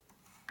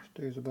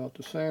Stays about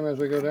the same as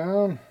we go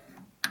down.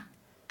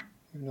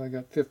 Even though I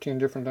got 15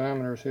 different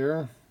diameters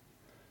here.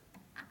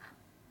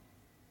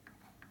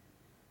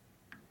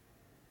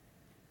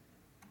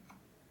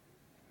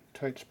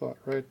 Tight spot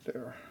right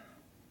there.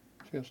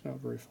 See, it's not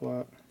very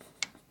flat.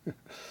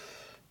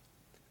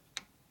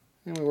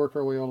 And we work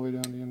our way all the way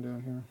down the end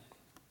down here.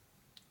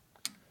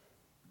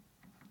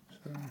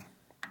 So,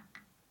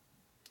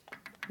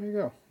 there you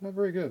go. Not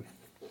very good.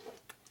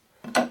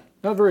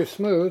 Not very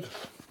smooth.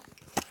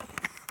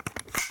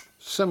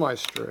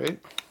 Semi-straight.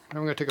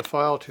 I'm going to take a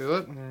file to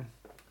it and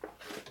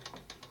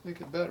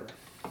make it better.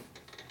 Put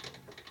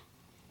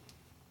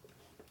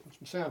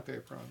some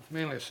sandpaper on,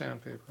 mainly a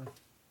sandpaper.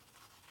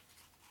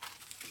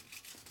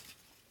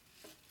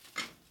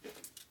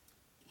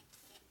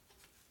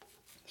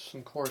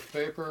 Some coarse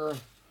paper.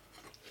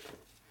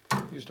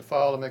 Used a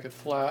file to make it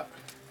flat.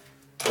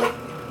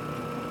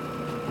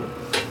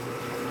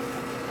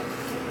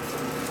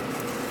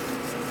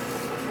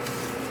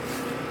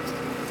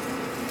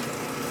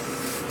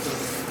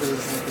 Make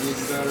it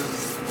even better.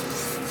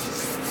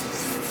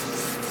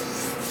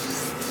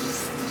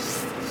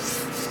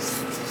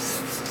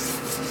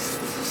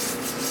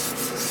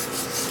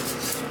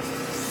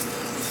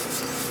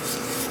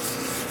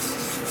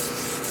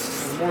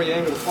 And the more you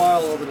angle the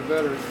file over, the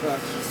better it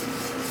cuts.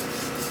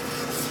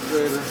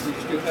 Straighter. You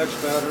just do X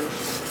patterns.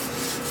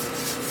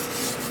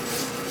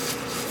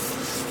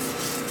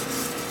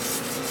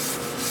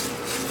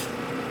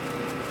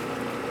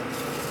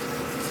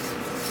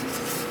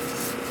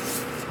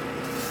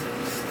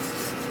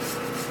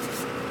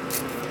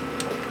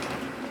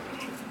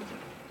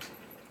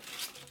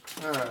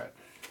 Alright.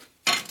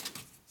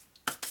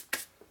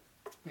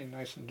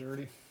 Nice and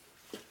dirty.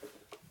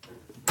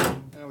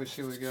 Now we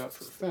see what we got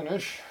for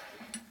finish.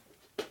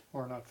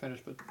 Or not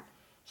finish, but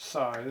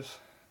size.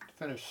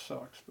 Finish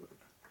sucks, but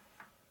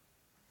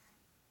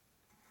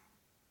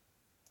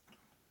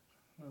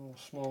a little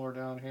smaller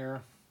down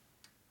here.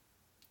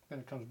 Then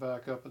it comes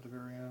back up at the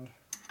very end.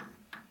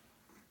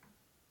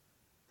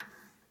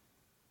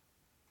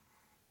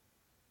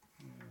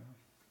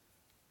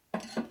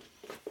 Yeah.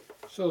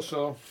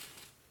 So.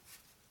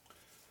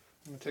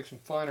 I'm going to take some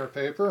finer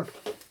paper.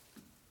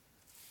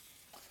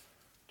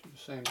 Do the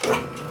same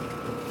thing.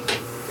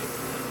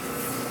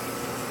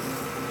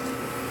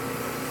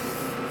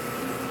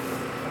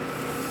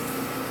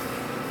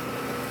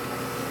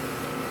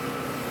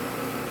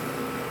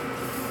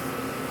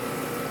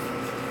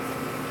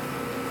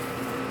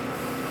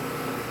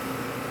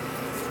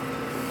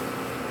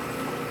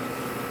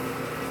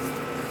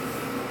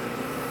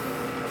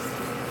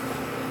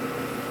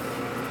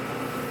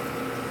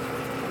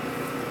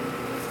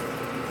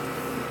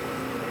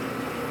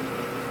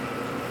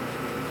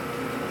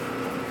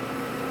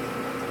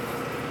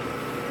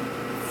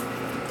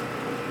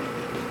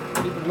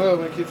 Keep it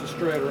moving, it keeps it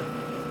straighter.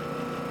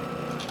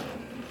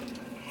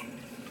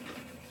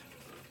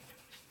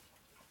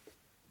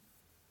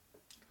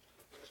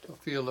 Still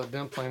feel the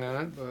dimpling in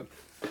it, but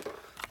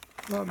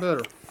a lot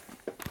better.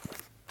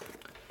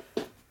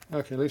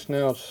 Okay, at least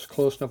now it's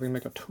close enough we can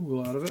make a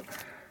tool out of it.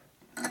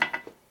 So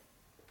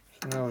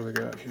now what do we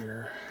got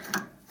here?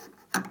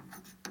 I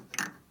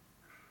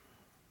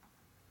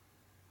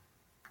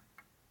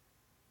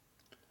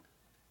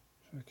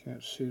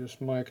can't see,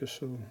 this mic is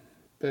so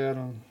bad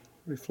on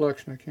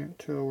reflection, I can't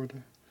tell where it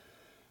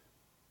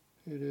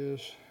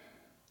is.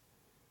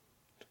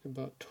 It's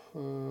about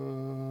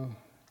 12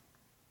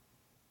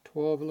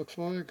 it looks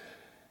like.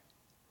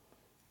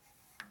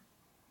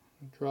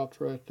 It dropped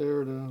right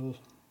there to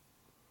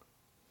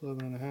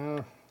 11 and a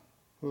half.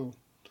 Oh,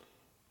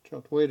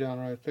 dropped way down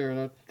right there.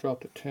 That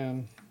dropped to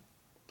 10.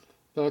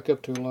 Back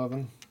up to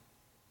 11.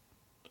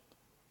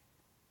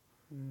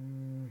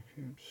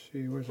 Can't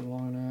see, where's the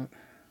line at?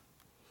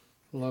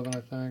 11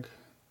 I think.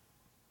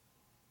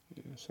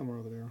 Yeah, somewhere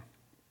over there.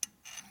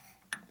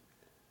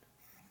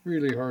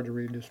 Really hard to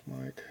read this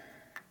mic.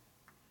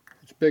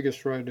 It's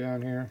biggest right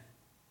down here.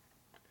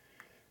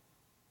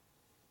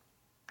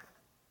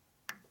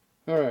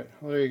 Alright,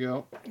 well there you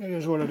go. It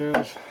is what it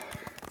is.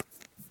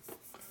 I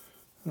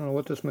don't know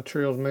what this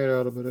material is made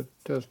out of, but it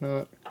does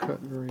not cut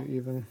very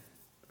even.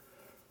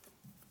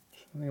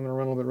 So I think I'm going to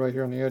run a little bit right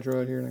here on the edge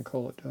right here and then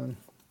call it done.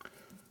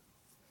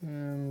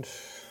 And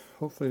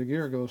hopefully the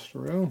gear goes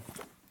through.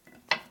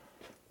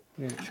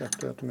 I need to check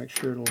that to make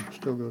sure it'll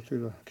still go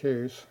through the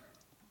case.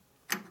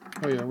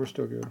 Oh yeah, we're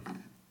still good.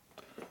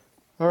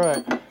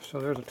 Alright, so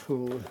there's a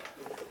tool.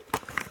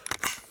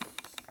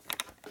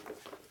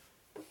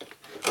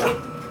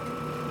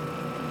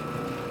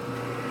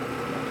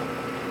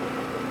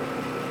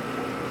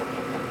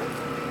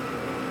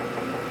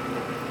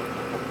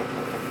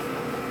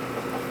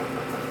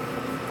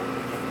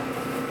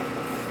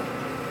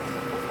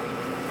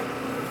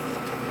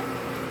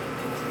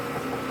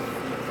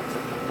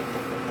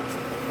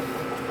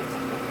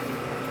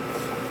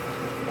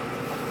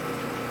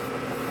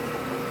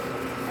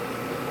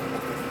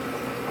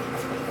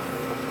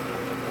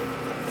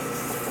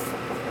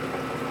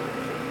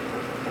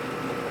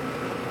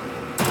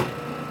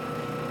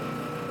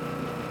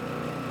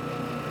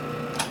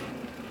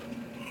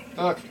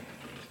 Okay.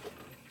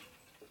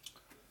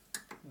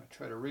 I'm going to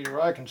try to read it.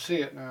 I can see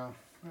it now.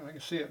 I can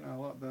see it now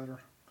a lot better.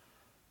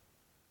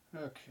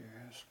 Okay,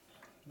 it's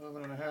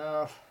 11 and a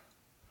half,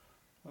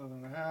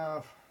 11 and a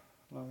half,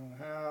 11 and a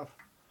half,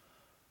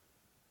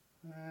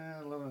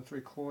 and 11 and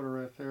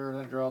 3/4 right there.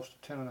 Then drops to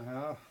 10 and a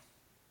half.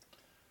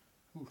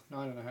 Ooh,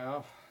 9 and a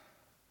half.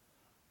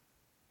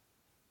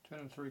 10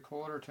 and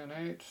 3/4,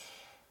 10/8,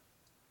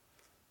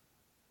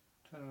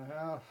 10 and a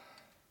half,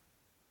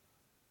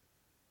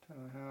 10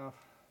 and a half,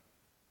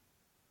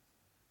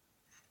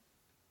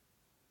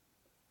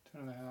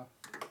 10 and a half.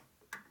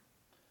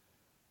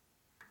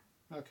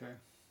 Okay,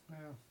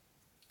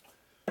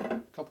 yeah.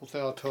 Couple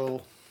thou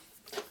total.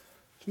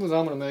 Smooth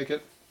I'm going to make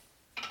it.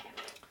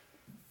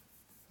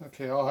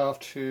 Okay, I'll have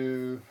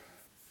to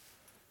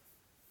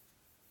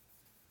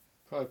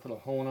probably put a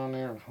hone on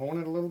there and hone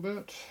it a little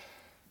bit.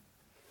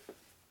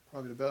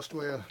 Probably the best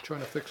way of trying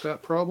to fix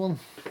that problem.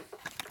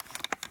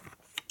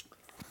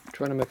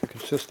 Trying to make a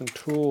consistent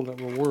tool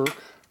that will work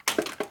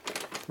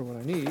for what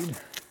I need.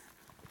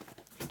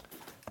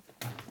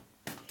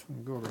 So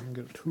I'm going to go over here and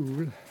get a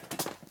tool.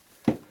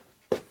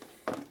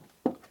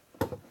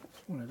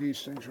 One of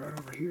these things right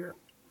over here.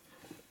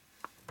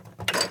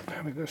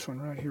 Maybe this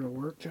one right here will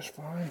work just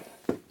fine.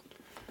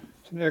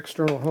 It's an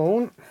external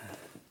hone.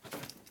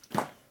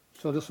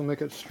 So this will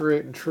make it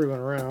straight and true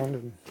and round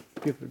and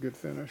give it a good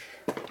finish.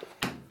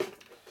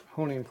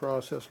 Honing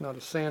process, not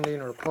a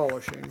sanding or a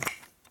polishing.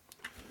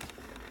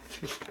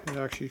 It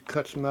actually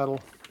cuts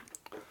metal.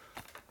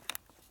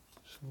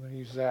 So I'm going to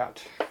use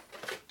that.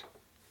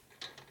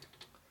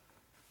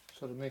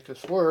 So to make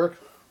this work,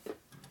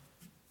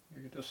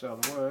 you get this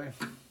out of the way.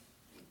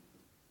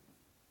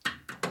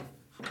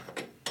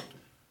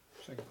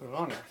 So I can put it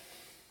on there.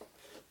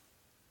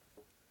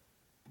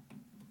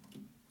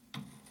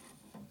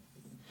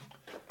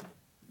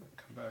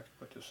 Come back and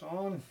put this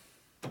on.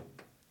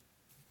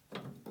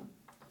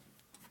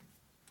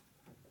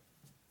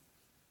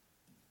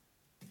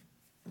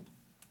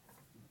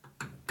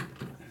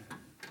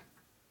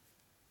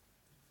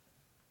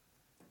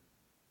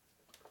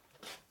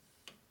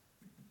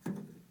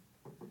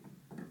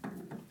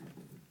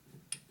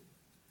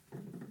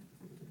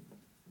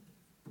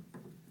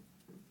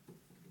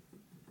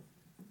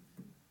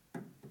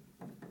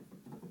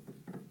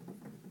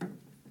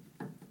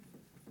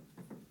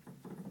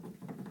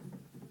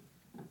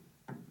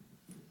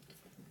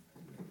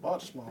 A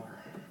lot smaller.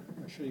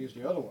 I should have used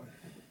the other one.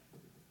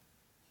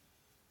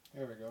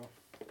 There we go.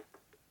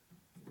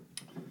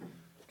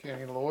 Okay, I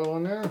need a little oil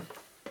in there.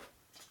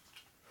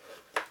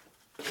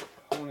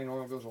 Honing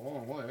oil goes a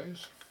long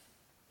ways.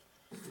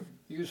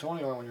 Use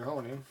honing oil when you're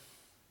honing.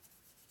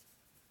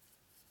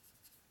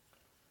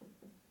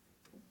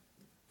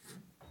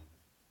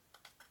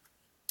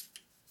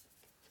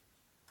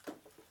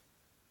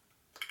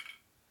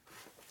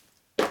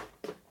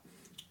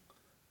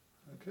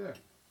 Okay.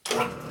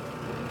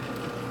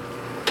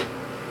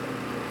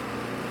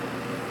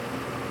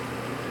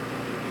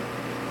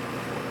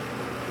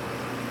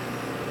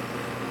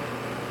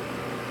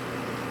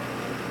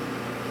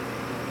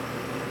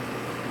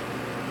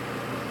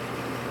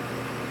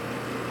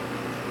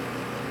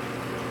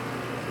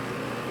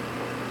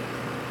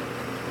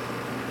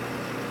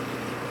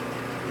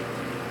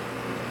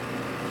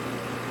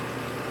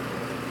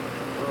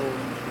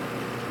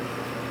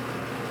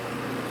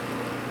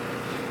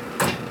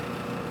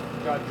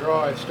 Got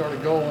dry, it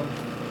started going.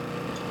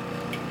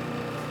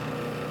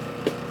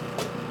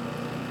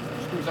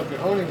 Screws up your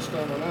honing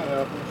stem when that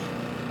happens.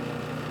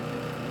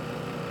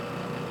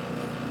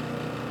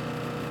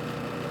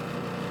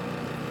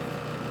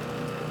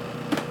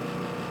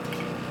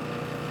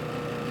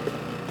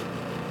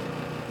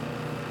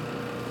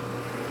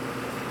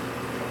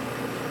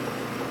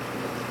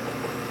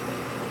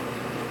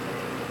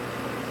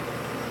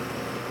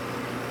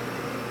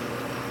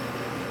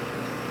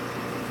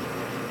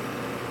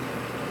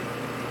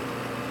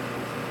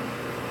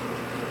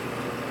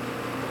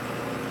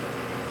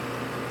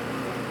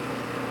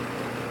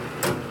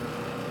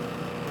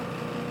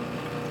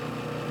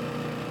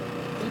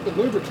 Keep it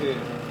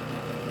lubricated.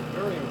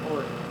 Very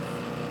important.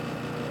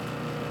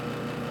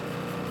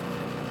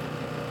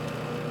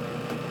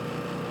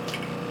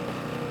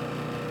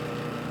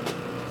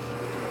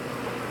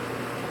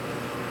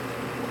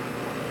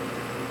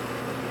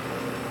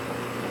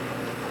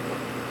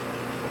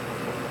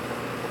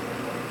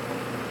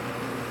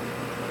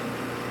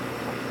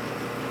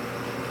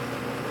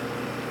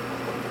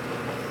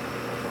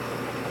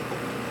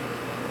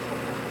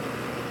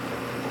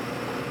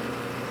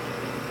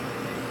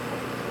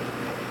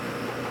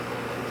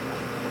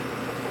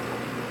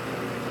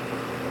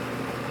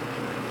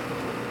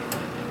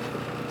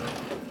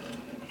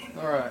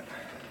 Alright,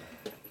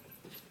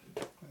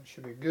 that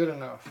should be good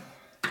enough,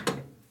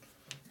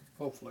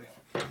 hopefully.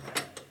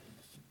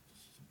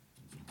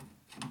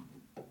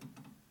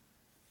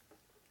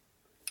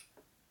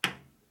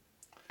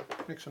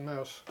 Makes a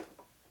mess.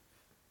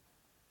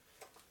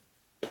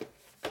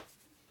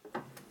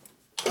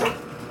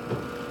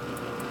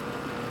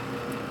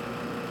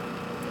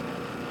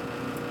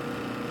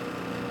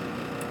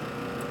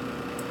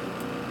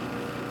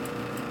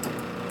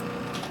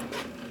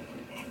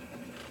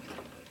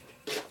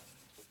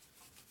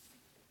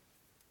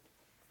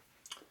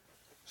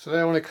 So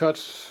that only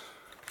cuts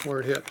where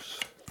it hits.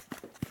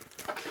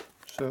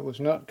 So it was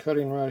not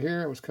cutting right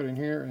here, it was cutting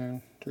here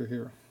and through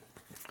here.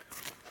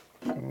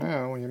 So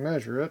now when you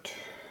measure it,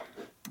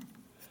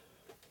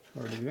 it's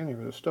hard to get any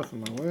of this stuff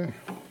in my way.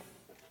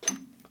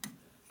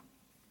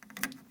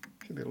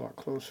 Should be a lot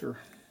closer.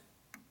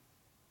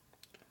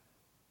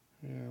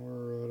 Yeah,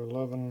 we're at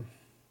 11,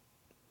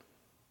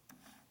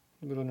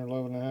 a bit under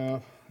 11 and a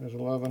half. There's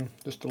 11,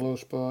 just the low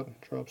spot,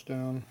 drops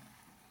down.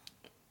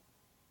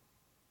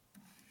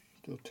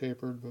 Still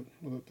tapered, but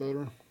a little bit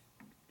better.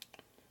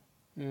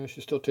 Yeah,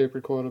 she's still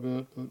tapered quite a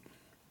bit, but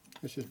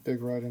it's just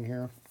big right in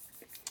here.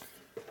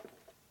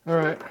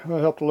 Alright, well,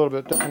 it helped a little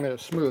bit. Definitely made it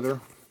smoother.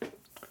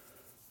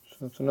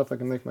 So it's enough I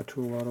can make my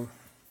tool out of.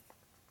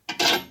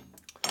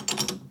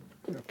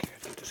 Okay,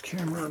 get this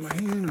camera in my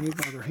hand. I need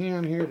my other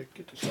hand here to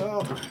get this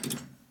out.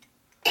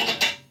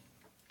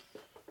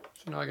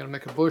 So now I gotta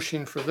make a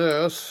bushing for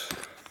this.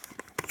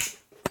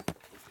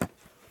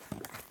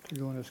 To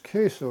go in this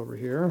case over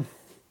here.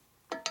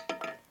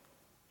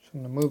 So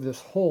I'm gonna move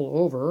this hole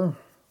over,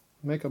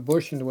 make a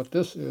bushing to what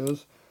this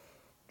is,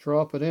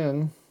 drop it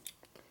in.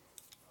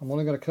 I'm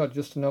only going to cut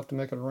just enough to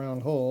make it a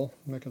round hole,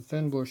 make a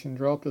thin bushing,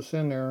 drop this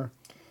in there,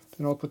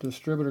 then I'll put the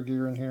distributor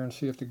gear in here and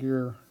see if the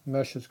gear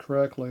meshes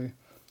correctly,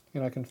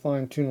 and I can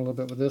fine tune a little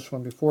bit with this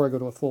one before I go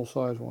to a full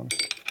size one.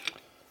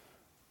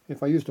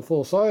 If I used a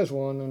full size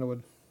one, then I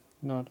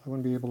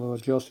wouldn't be able to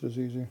adjust it as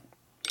easy.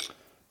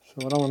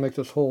 So I don't want to make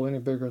this hole any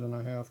bigger than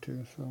I have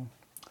to, so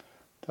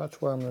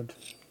that's why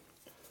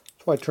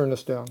that's why I turned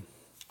this down.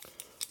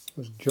 It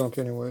was junk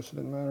anyway, so it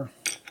didn't matter.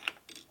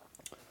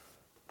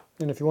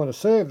 And if you want to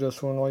save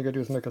this one, all you gotta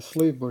do is make a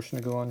sleeve bushing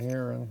to go on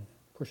here and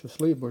push the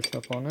sleeve bushing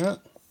up on that,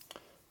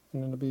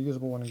 and then it'll be a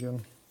usable one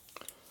again.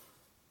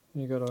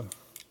 You gotta, what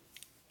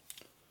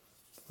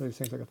do you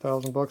think, like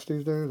 $1,000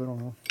 these days? I don't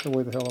know. They're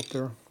way the hell up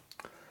there.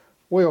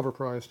 Way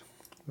overpriced.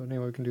 But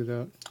anyway, we can do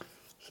that.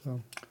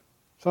 So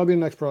that'll be the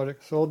next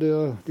project. So I'll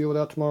deal with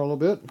that tomorrow a little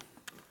bit.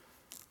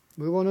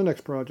 Move on to the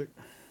next project,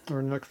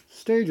 or the next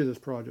stage of this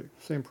project.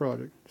 Same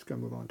project. Just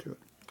gotta move on to it.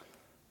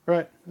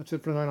 Alright, that's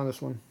it for tonight on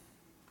this one.